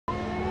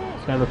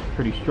This guy looks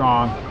pretty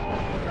strong.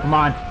 Come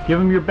on, give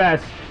him your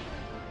best.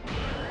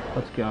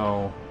 Let's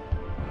go.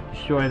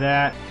 Destroy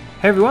that.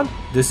 Hey everyone,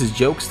 this is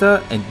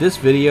Jokesta, and this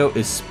video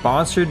is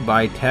sponsored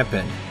by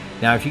Teppen.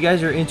 Now if you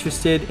guys are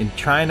interested in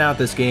trying out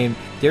this game,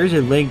 there's a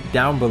link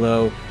down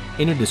below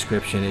in the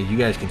description, and you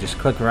guys can just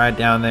click right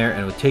down there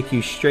and it will take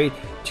you straight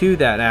to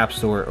that App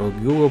Store or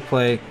Google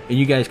Play, and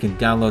you guys can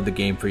download the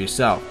game for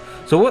yourself.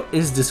 So what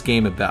is this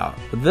game about?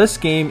 This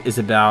game is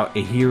about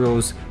a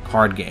hero's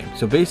card game.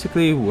 So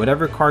basically,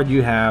 whatever card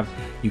you have,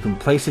 you can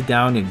place it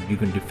down and you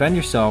can defend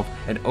yourself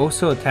and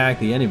also attack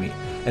the enemy.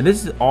 And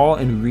this is all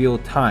in real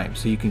time,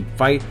 so you can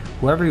fight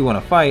whoever you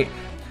want to fight.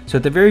 So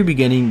at the very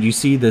beginning, you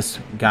see this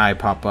guy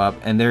pop up,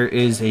 and there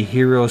is a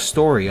hero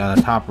story on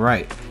the top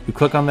right. You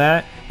click on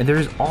that, and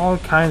there's all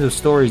kinds of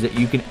stories that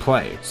you can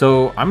play.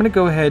 So I'm gonna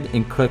go ahead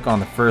and click on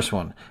the first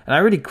one. And I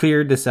already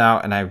cleared this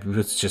out, and I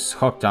was just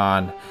hooked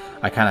on.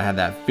 I kind of had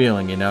that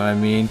feeling, you know what I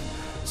mean?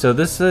 So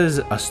this is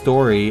a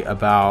story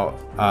about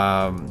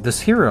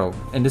this hero,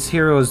 and this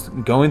hero is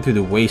going through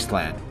the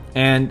wasteland.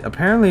 And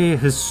apparently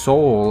his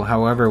soul,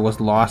 however, was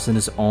lost in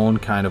his own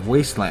kind of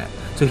wasteland.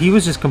 So he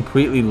was just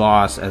completely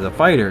lost as a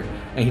fighter,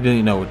 and he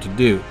didn't know what to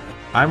do.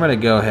 I'm gonna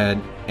go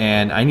ahead,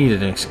 and I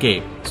needed an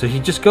escape. So he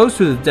just goes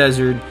through the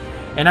desert,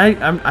 and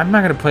I'm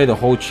not gonna play the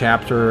whole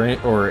chapter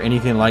or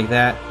anything like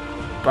that,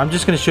 but I'm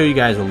just gonna show you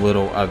guys a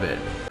little of it.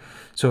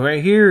 So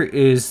right here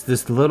is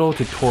this little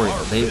tutorial.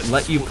 They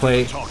let you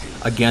play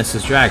against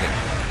this dragon.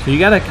 So you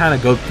gotta kind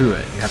of go through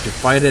it. You have to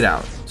fight it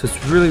out. So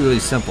it's really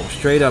simple,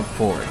 straight up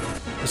forward.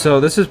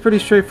 So this is pretty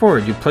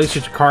straightforward. You place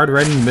your card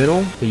right in the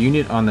middle. The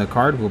unit on the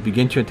card will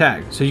begin to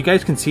attack. So you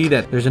guys can see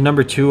that there's a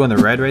number 2 on the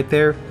red right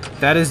there.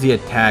 That is the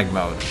attack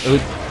mode. It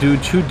would do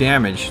 2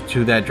 damage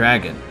to that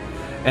dragon.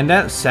 And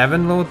that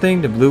 7 little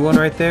thing, the blue one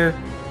right there,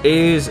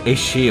 is a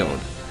shield.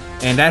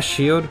 And that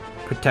shield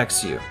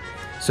protects you.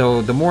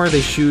 So the more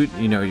they shoot,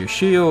 you know, your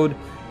shield,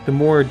 the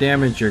more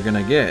damage you're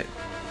gonna get.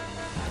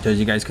 So as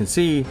you guys can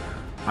see,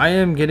 I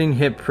am getting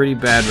hit pretty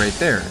bad right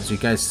there. As you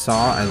guys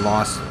saw, I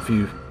lost a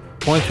few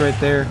points right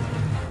there.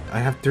 I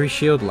have 3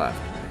 shield left.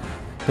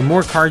 The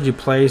more cards you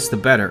place, the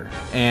better,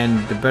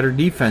 and the better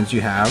defense you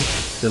have,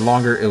 the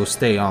longer it will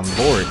stay on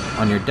board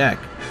on your deck.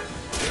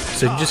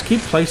 So you just keep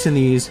placing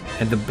these,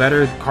 and the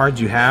better cards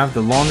you have,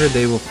 the longer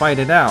they will fight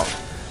it out.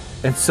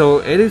 And so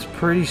it is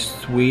pretty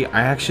sweet.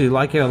 I actually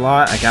like it a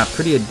lot. I got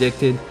pretty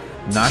addicted,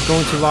 not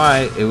going to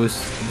lie. It was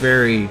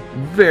very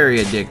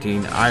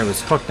addicting. I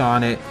was hooked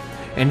on it.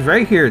 And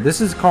right here, this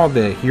is called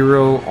the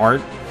hero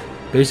art.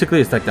 Basically,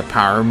 it's like the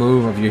power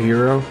move of your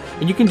hero,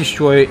 and you can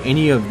destroy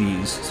any of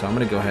these. So I'm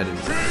gonna go ahead and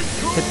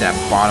hit that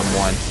bottom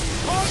one.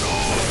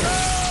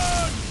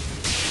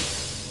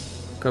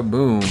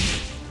 Kaboom.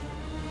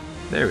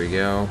 There we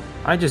go.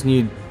 I just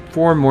need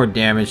 4 more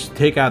damage to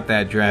take out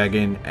that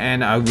dragon,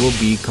 and I will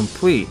be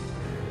complete.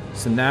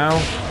 So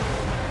now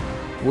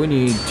we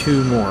need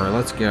 2 more.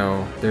 Let's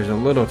go. There's a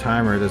little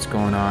timer that's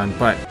going on,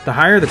 but the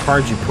higher the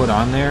cards you put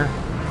on there,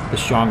 the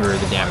stronger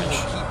the damage.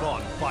 Keep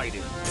on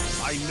fighting.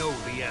 I know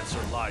the answer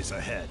lies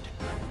ahead.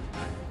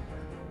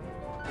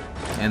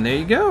 And there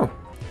you go.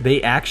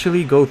 They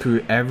actually go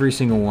through every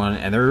single one,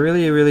 and they're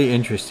really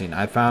interesting.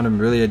 I found them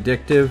really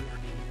addictive.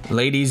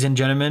 Ladies and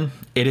gentlemen,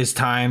 it is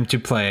time to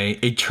play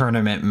a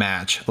tournament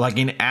match. Like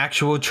an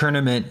actual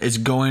tournament is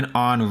going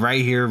on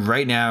right here,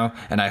 right now,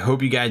 and I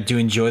hope you guys do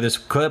enjoy this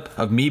clip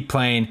of me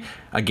playing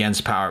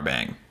against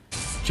Powerbang.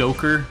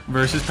 Joker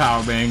versus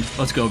Powerbang.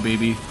 Let's go,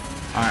 baby.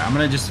 All right,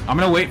 I'm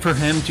gonna wait for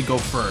him to go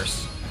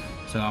first.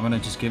 So I'm gonna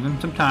just give him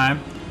some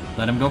time,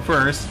 let him go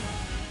first.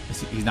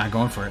 He's not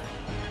going for it.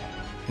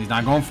 He's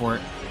not going for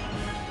it.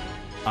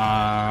 All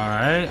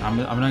right, I'm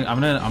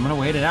gonna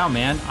wait it out,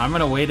 man. I'm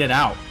gonna wait it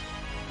out.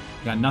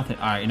 Got nothing.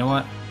 All right, you know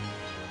what?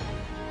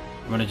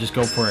 I'm gonna just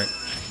go for it.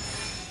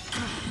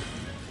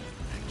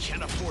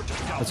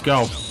 Let's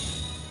go.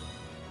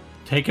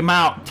 Take him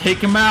out. Take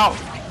him out.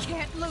 I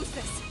can't lose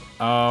this.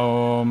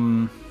 All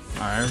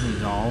right,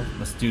 resolve.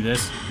 Let's do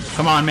this.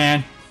 Come on,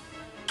 man.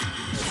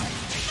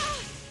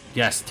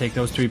 Yes, take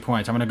those 3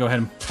 points. I'm gonna go ahead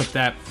and put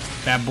that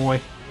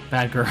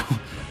bad girl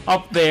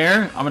up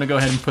there. I'm gonna go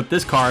ahead and put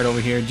this card over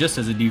here just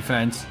as a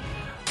defense.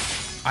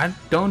 I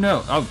don't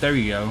know. Oh, there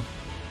you go.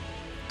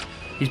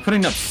 He's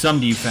putting up some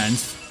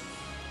defense.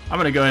 I'm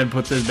gonna go ahead and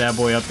put this bad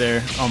boy up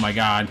there. Oh my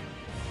god.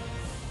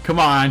 Come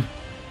on.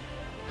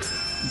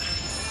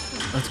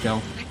 Let's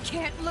go. I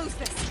can't lose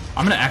this.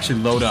 I'm gonna actually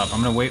load up.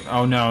 I'm gonna wait.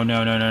 Oh no.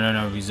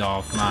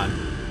 Resolve. Come on.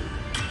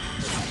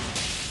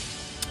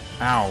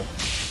 Ow.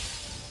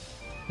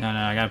 No,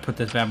 I gotta put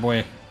this bad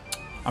boy.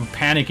 I'm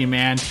panicking,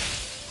 man.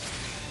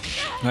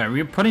 Alright,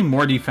 we're putting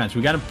more defense.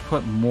 We gotta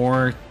put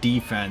more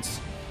defense.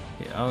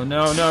 Oh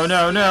no.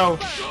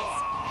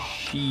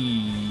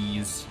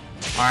 Jeez.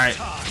 Alright.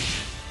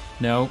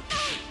 No.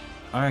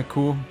 Alright,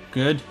 cool.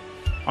 Good.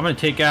 I'm gonna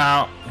take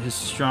out his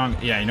strong.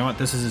 Yeah, you know what?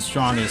 This is his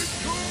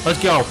strongest. Let's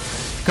go.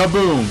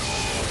 Kaboom.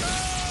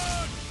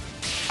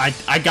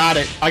 I got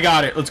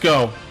it. Let's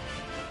go.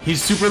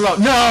 He's super low.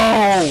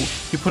 No!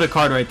 He put a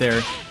card right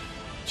there.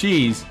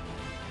 Jeez.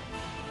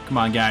 Come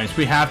on, guys.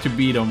 We have to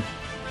beat him.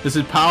 This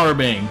is Power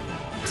Bang.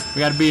 We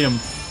gotta beat him.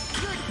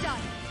 You're done.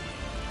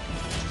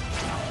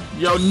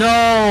 Yo,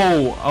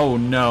 no! Oh,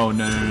 no,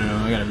 no, no, no.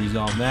 I gotta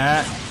resolve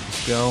that.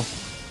 Let's go.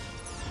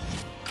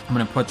 I'm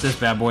gonna put this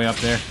bad boy up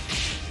there.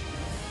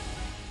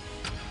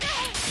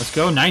 Let's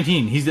go.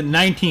 19. He's at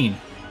 19.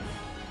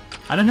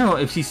 I don't know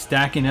if he's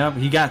stacking up.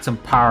 He got some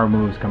power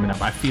moves coming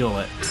up. I feel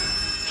it.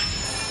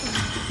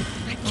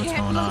 What's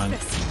going on?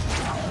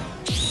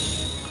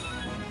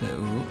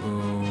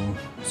 Ooh.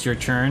 It's your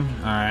turn.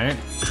 Alright.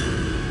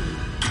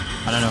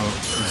 I don't know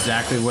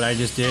exactly what I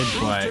just did,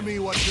 but...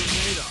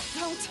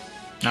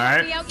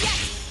 Alright.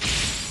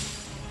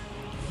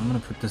 I'm gonna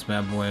put this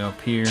bad boy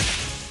up here.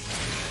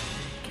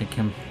 Kick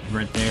him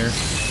right there.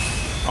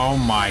 Oh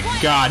my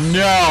god,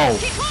 no!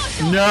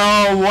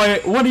 No!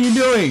 What are you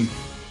doing?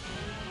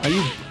 Are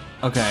you...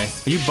 Okay.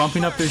 Are you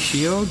bumping up their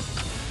shield?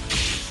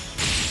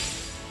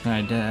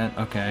 I did.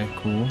 Okay,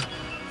 cool.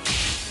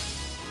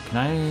 Can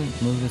I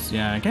move this?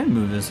 Yeah, I can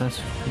move this. That's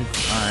pretty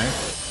cool. Alright.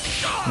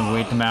 I'm gonna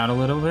wait them out a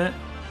little bit.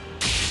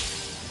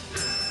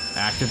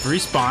 Active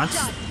response.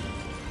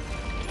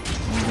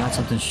 We got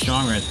something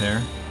strong right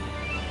there.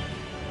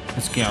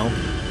 Let's go.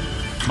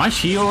 My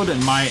shield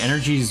and my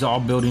energy is all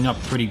building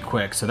up pretty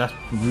quick, so that's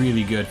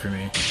really good for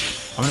me.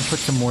 I'm gonna put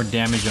some more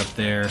damage up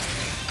there.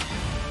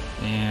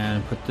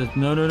 And put the...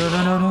 No, no, no,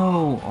 no, no,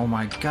 no! Oh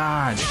my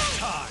god.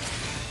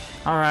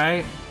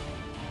 Alright.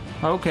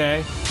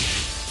 Okay.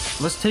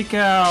 Let's take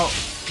out...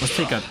 Let's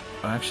take out...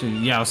 Actually,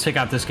 yeah, let's take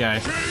out this guy.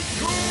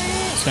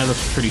 This guy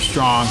looks pretty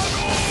strong.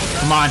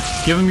 Come on,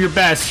 give him your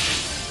best.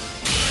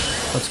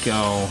 Let's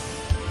go.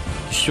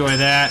 Destroy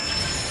that.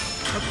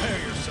 Prepare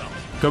yourself.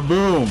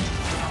 Kaboom!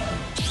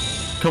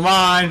 Come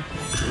on!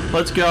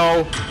 Let's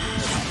go!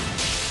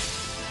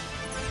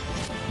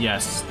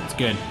 Yes, it's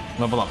good.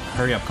 Level up.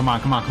 Hurry up. Come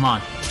on, come on, come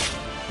on.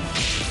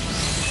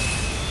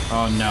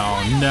 Oh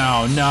no,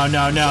 no, no,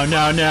 no, no,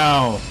 no,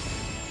 no!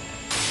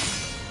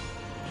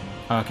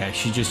 Okay,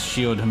 she just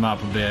shielded him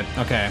up a bit.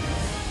 Okay.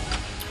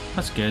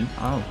 That's good.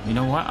 Oh, you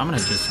know what? I'm gonna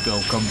just go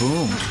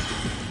kaboom.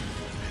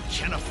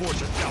 Can't afford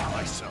to doubt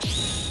myself.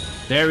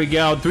 There we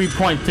go. 3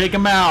 point. Take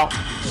him out.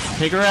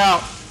 Take her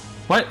out.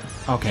 What?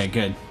 Okay,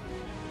 good.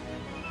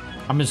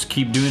 I'm just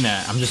keep doing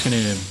that. I'm just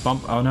gonna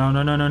bump. Oh no,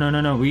 no, no, no, no,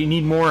 no, no. We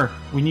need more.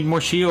 We need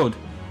more shield.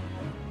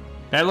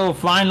 That little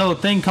flying little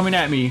thing coming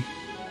at me.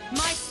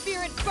 My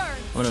spirit burns.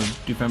 I'm gonna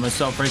defend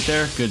myself right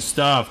there. Good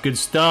stuff. Good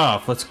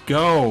stuff. Let's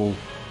go.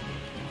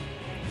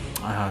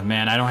 Oh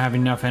man, I don't have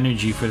enough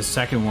energy for the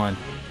second one.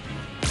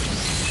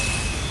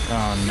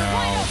 Oh no.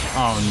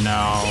 Oh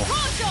no.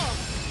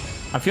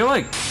 I feel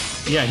like,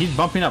 yeah, he's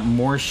bumping up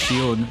more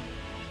shield.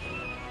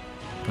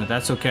 But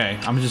that's okay.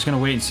 I'm just gonna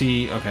wait and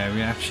see. Okay,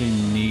 we actually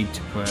need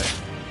to put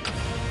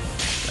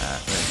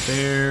that right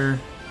there.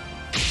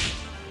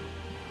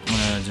 I'm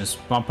gonna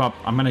just bump up.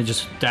 I'm gonna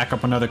just stack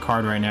up another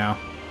card right now.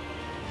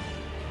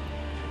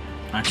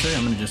 Actually,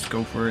 I'm gonna just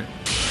go for it.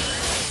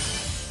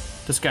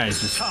 This guy is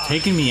just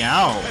taking me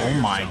out. Oh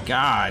my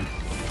god.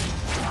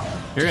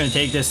 You're gonna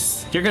take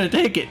this. You're gonna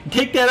take it.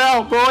 Take that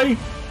out, boy.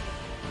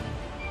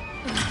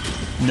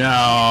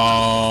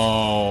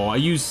 No. Are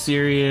you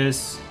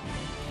serious?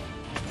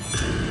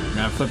 I'm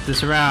gonna flip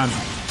this around.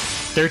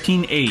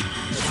 13-8.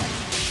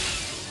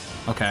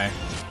 Okay.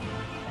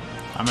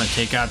 I'm gonna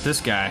take out this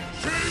guy.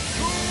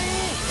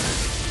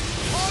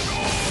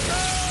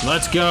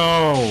 Let's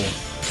go.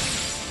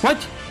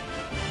 What?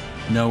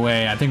 No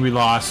way. I think we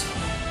lost.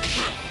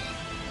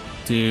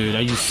 Dude,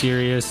 are you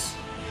serious?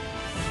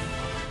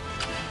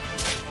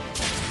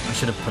 I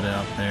should have put it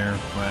up there,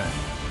 but...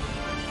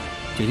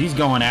 Dude, he's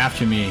going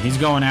after me. He's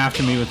going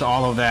after me with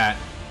all of that.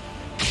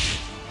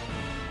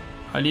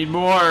 I need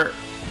more.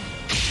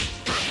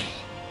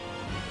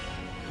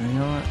 You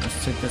know what?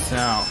 Let's check this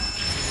out.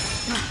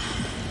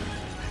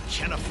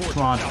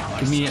 Come on,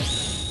 give me it.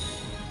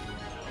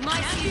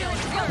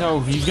 No,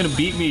 he's gonna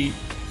beat me.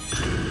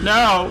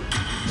 No!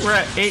 We're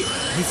at 8.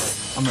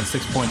 I'm at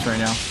 6 points right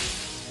now.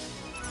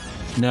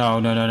 No,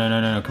 no, no, no, no,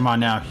 no, no. Come on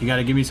now. You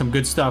gotta give me some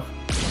good stuff.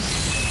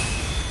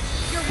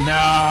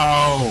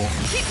 No!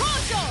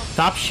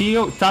 Stop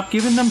shield. Stop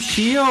giving them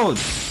shield.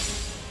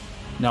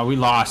 No, we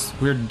lost.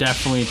 We're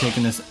definitely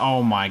taking this.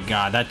 Oh my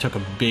god, that took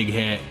a big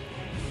hit.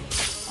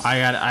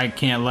 I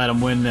can't let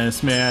him win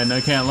this, man.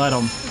 I can't let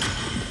him.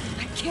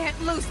 I can't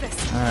lose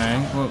this.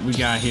 Alright, what we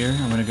got here?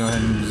 I'm gonna go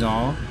ahead and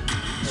resolve.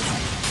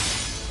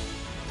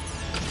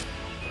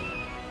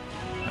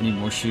 I need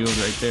more shield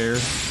right there.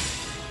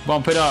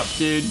 Bump it up,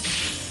 dude.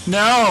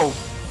 No!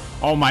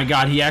 Oh my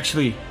god, he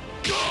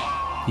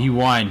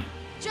won.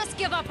 Just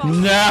give up.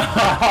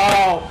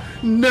 No!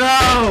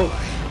 No!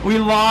 We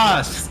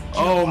lost!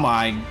 Oh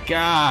my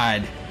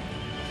god.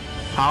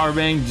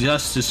 Powerbang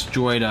just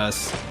destroyed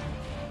us.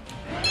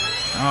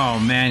 Oh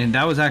man,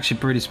 that was actually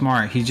pretty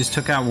smart. He just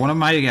took out one of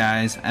my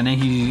guys, and then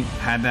he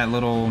had that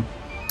little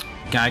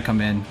guy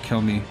come in,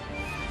 kill me.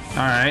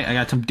 Alright, I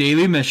got some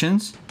daily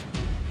missions.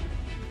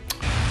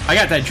 I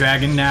got that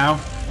dragon now.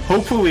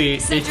 Hopefully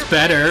it's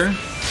better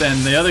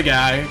than the other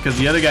guy, because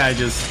the other guy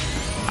just...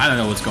 I don't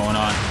know what's going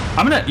on.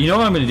 You know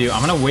what I'm gonna do?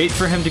 I'm gonna wait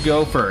for him to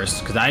go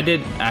first, because I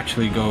did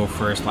actually go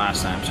first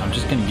last time. So I'm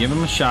just gonna give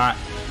him a shot.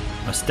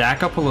 I'll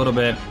stack up a little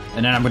bit,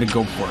 and then I'm gonna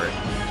go for it.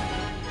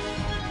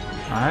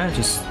 Alright,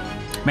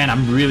 man,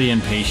 I'm really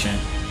impatient.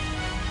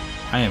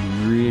 I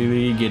am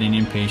really getting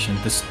impatient.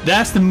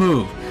 That's the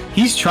move.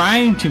 He's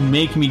trying to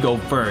make me go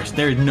first.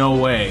 There's no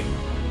way.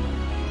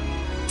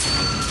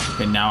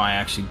 Okay, now I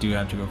actually do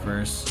have to go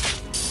first.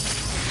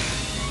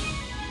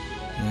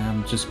 Yeah,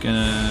 I'm just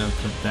gonna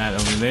put that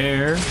over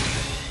there.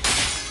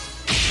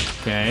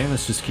 Okay,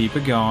 let's just keep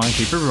it going,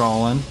 keep it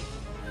rolling.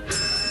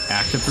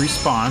 Active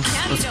response.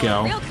 Let's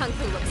go.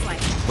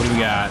 What do we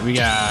got?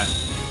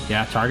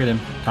 Yeah, target him.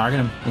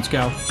 Let's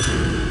go.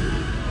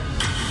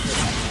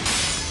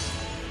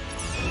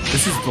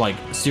 This is like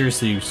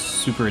seriously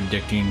super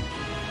addicting.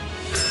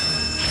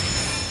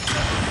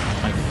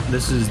 Like,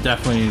 this is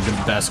definitely the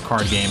best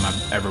card game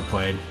I've ever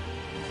played.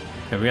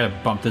 Okay, we gotta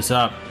bump this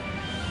up.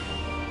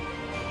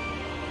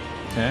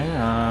 Okay,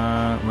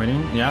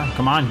 waiting. Yeah,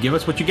 come on, give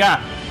us what you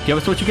got. Give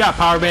us what you got,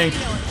 Power Bank.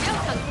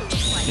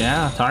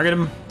 Yeah, target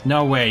him.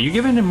 No way, you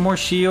giving him more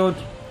shield?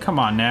 Come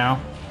on now.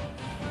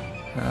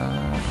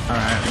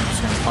 Alright, we're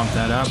just gonna pump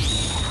that up.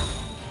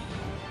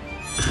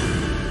 3,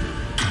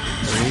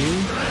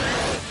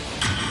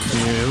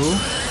 2,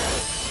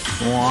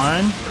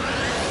 1.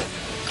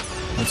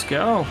 Let's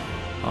go.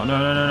 Oh, no.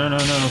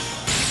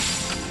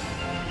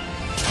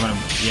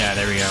 Yeah,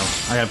 there we go.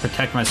 I gotta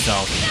protect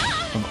myself.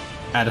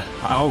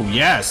 Oh,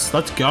 yes,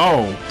 let's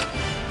go.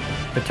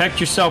 Protect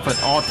yourself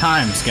at all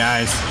times,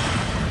 guys.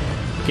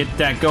 Get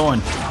that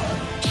going.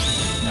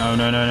 No.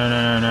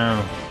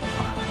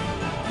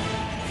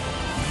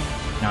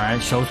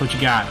 Alright, show us what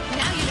you got.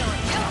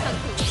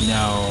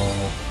 No.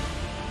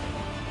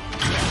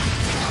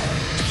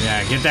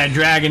 Yeah, get that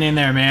dragon in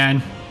there,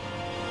 man.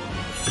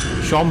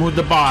 Show him who's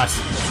the boss.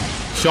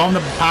 Show him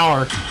the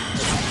power.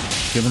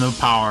 Give him the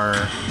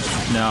power.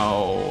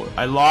 No,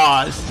 I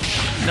lost.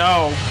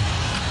 No.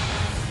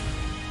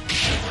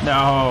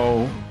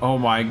 Oh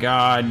my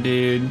god,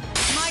 dude.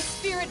 My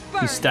spirit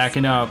burns. He's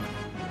stacking up.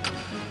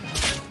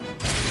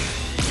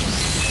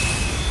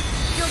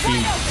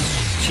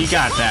 She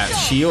got that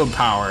shield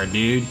power,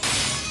 dude.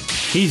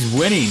 He's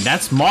winning.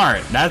 That's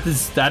smart. That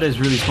is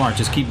really smart.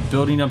 Just keep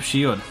building up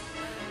shield.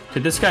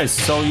 Dude, this guy's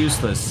so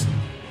useless.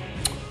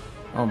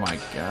 Oh my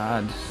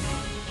god.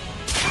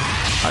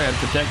 I gotta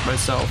protect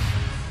myself.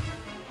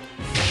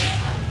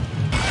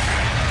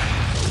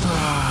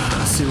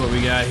 Let's see what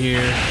we got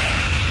here.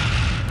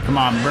 Come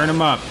on, burn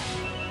him up.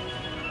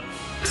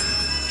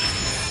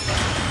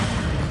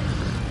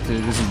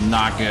 Dude, this is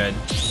not good.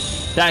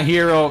 That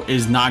hero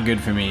is not good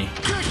for me.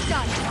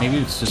 Maybe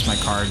it's just my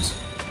cards.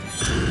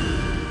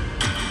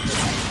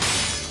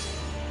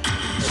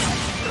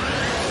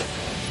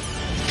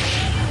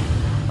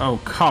 Oh,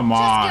 come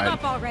on.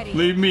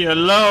 Leave me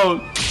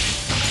alone.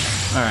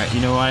 Alright, you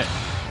know what?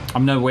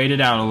 I'm gonna wait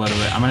it out a little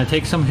bit. I'm gonna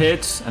take some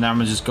hits and I'm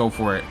gonna just go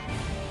for it.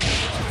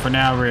 So for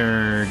now,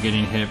 we're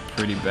getting hit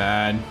pretty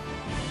bad.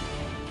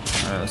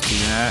 Alright, let's do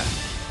that.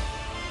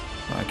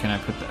 Why can I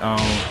put the... Oh,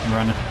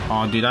 run.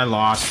 Oh, dude, I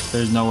lost.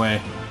 There's no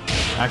way.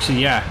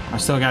 Actually, yeah. I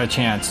still got a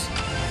chance.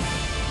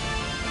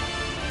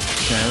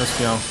 Okay, let's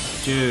go.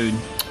 Dude.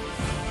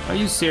 Are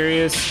you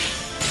serious?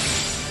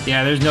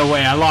 Yeah, there's no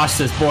way. I lost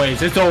this,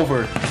 boys. It's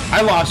over.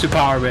 I lost the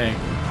power bank.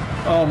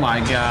 Oh, my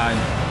God.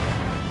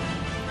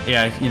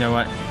 Yeah, you know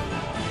what?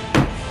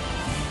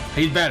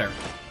 He's better.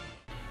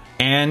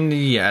 And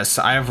yes,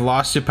 I have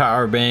lost your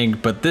power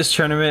bank, but this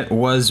tournament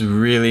was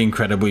really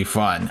incredibly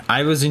fun.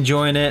 I was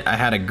enjoying it. I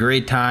had a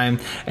great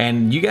time,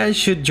 and you guys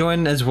should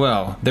join as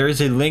well. There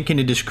is a link in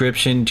the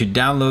description to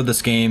download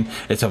this game.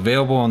 It's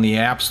available on the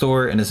App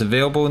Store, and it's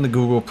available in the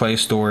Google Play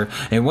Store.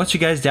 And once you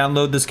guys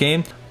download this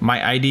game,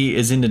 my ID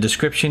is in the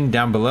description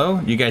down below.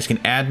 You guys can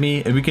add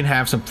me, and we can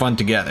have some fun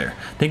together.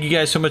 Thank you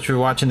guys so much for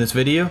watching this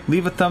video.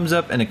 Leave a thumbs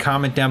up and a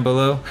comment down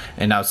below,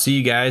 and I'll see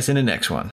you guys in the next one.